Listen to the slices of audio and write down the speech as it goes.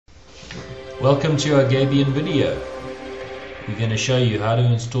Welcome to our Gabion video. We're going to show you how to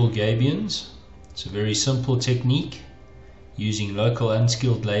install Gabions. It's a very simple technique using local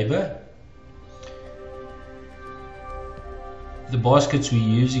unskilled labor. The baskets we're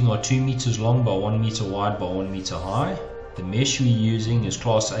using are 2 meters long by 1 meter wide by 1 meter high. The mesh we're using is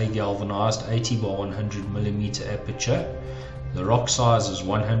Class A galvanized 80 by 100 millimeter aperture. The rock size is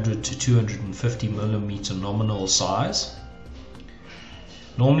 100 to 250 millimeter nominal size.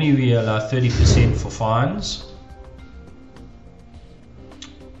 Normally we allow 30% for fines,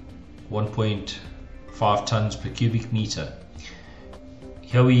 1.5 tons per cubic meter.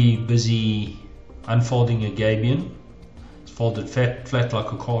 Here we're busy unfolding a gabion. It's folded flat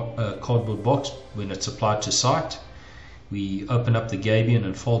like a cardboard box when it's applied to site. We open up the gabion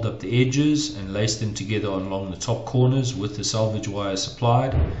and fold up the edges and lace them together along the top corners with the salvage wire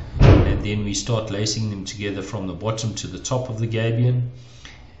supplied, and then we start lacing them together from the bottom to the top of the gabion.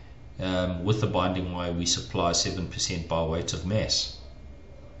 With the binding wire we supply 7% by weight of mass.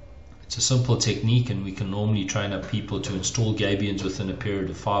 It's a simple technique, and we can normally train up people to install gabions within a period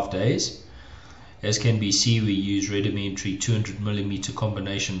of 5 days. As can be seen, we use rudimentary 200mm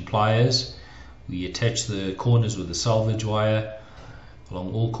combination pliers. We attach the corners with a salvage wire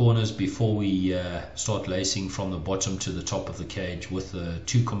along all corners before we start lacing from the bottom to the top of the cage with the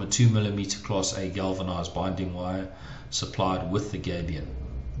 2.2mm Class A galvanized binding wire supplied with the gabion.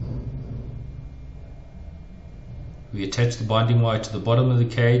 We attach the binding wire to the bottom of the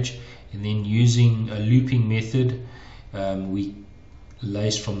cage, and then using a looping method we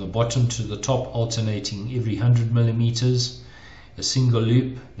lace from the bottom to the top, alternating every 100 millimeters a single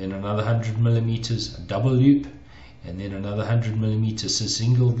loop, then another 100 millimeters a double loop, and then another 100 millimeters a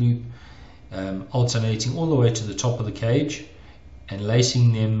single loop, alternating all the way to the top of the cage, and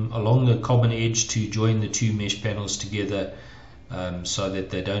lacing them along the common edge to join the two mesh panels together so that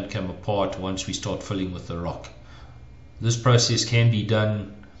they don't come apart once we start filling with the rock. This process can be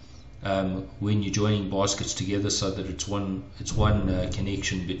done when you're joining baskets together, so that it's one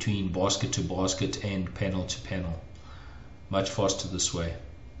connection between basket to basket and panel to panel. Much faster this way.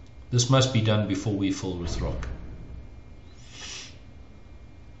 This must be done before we fill with rock.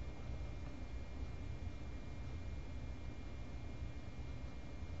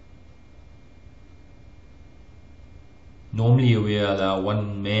 Normally we allow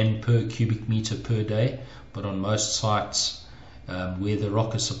 1 man per cubic meter per day, but on most sites where the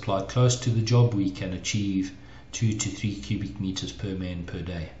rock is supplied close to the job, we can achieve 2 to 3 cubic meters per man per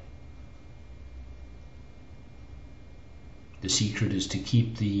day. The secret is to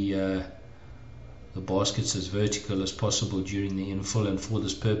keep the baskets as vertical as possible during the infill, and for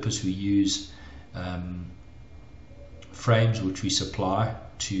this purpose we use frames which we supply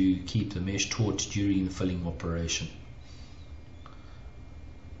to keep the mesh taut during the filling operation.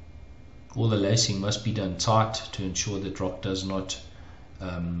 All the lacing must be done tight to ensure that rock does not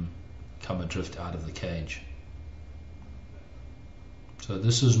come adrift out of the cage. So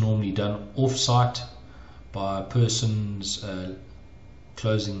this is normally done off-site by persons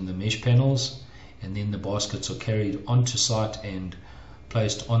closing the mesh panels, and then the baskets are carried onto site and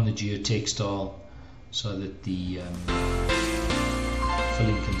placed on the geotextile so that the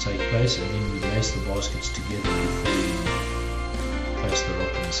filling can take place, and then we lace the baskets together before we place the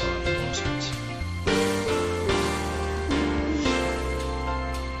rock inside the baskets.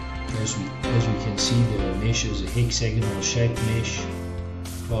 As we can see, the mesh is a hexagonal shaped mesh,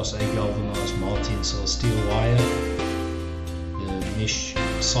 Class A galvanized mild-tensile steel wire. The mesh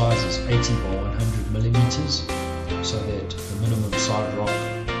size is 80 by 100 millimeters, so that the minimum side rock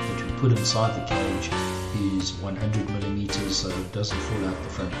that we put inside the cage is 100 millimeters, so that it doesn't fall out the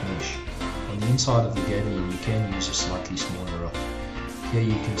front mesh. On the inside of the gabion you can use a slightly smaller rock. Here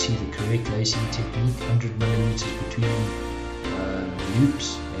you can see the correct lacing technique, 100 millimeters between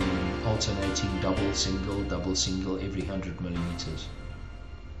loops, and alternating double single every 100 millimeters.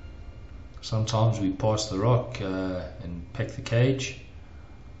 Sometimes we pass the rock and pack the cage.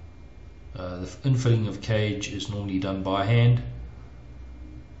 The infilling of cage is normally done by hand,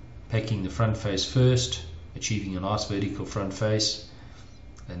 packing the front face first, achieving a nice vertical front face,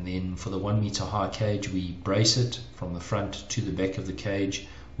 and then for the 1 meter high cage we brace it from the front to the back of the cage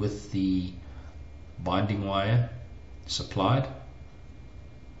with the binding wire supplied,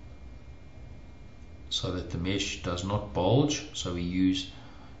 so that the mesh does not bulge. So we use,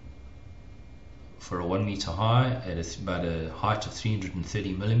 for a 1 meter high at about a height of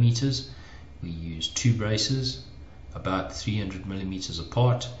 330 millimeters, we use 2 braces about 300 millimeters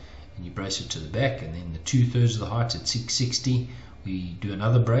apart, and you brace it to the back, and then the 2/3 of the height at 660 we do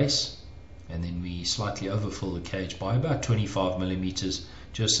another brace, and then we slightly overfill the cage by about 25 millimeters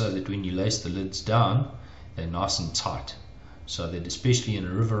just so that when you lace the lids down, they're nice and tight, so that especially in a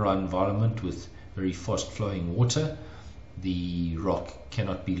riverine environment with very fast flowing water, the rock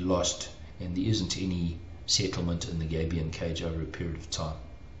cannot be lost and there isn't any settlement in the Gabion cage over a period of time.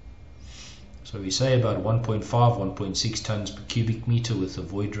 So we say about 1.5, 1.6 tons per cubic meter with a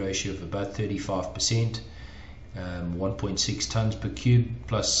void ratio of about 35%, 1.6 tons per cube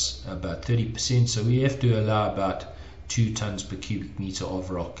plus about 30%, so we have to allow about 2 tons per cubic meter of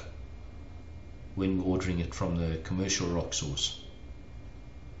rock when we're ordering it from the commercial rock source.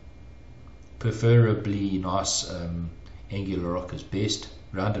 Preferably nice angular rock is best.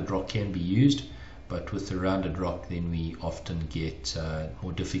 Rounded rock can be used, but with the rounded rock then we often get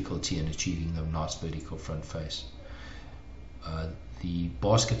more difficulty in achieving the nice vertical front face. The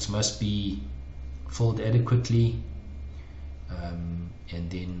baskets must be filled adequately, and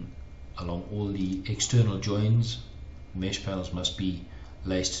then along all the external joins, mesh panels must be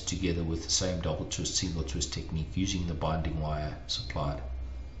laced together with the same double twist, single twist technique using the binding wire supplied,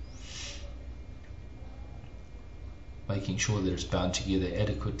 making sure that it's bound together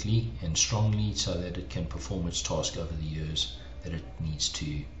adequately and strongly so that it can perform its task over the years that it needs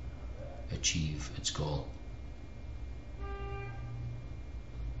to achieve its goal.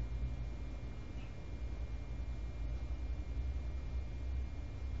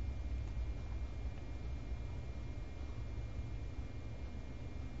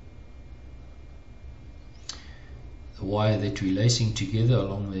 The wire that we're lacing together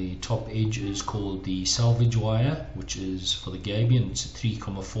along the top edge is called the salvage wire, which is for the Gabion. It's a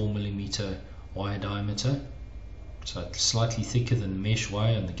 3.4 millimeter wire diameter, so it's slightly thicker than the mesh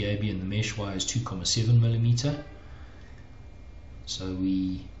wire. And the Gabion, the mesh wire is 2.7 millimeter. So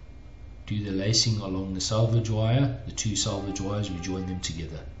we do the lacing along the salvage wire. The two salvage wires, we join them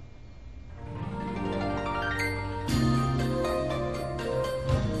together.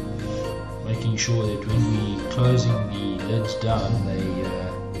 Making sure that when we're closing the lids down, they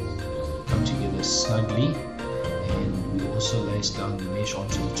come together snugly, and we also lace down the mesh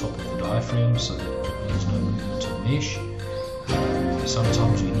onto the top of the diaphragm so that there's no movement of mesh.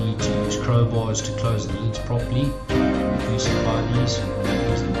 Sometimes we need to use crowbars to close the lids properly. We do supply these, and we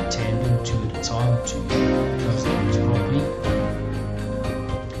use them in tandem, 2 at a time, to close the lids properly,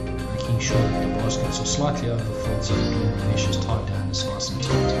 making sure that the baskets are slightly overfilled so that when the mesh is tied down, it's nice and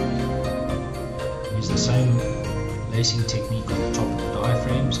tight. Use the same lacing technique on the top of the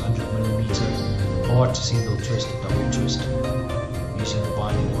diaphragms, 100mm part, single twist, double twist, using the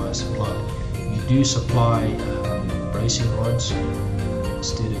binding wire supplied. We do supply bracing rods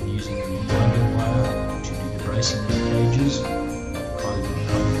instead of using the binding wire to do the bracing of the cages. Kindly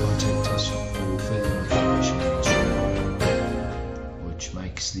contact us for further information on this, which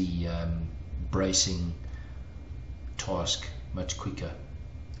makes the bracing task much quicker.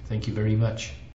 Thank you very much.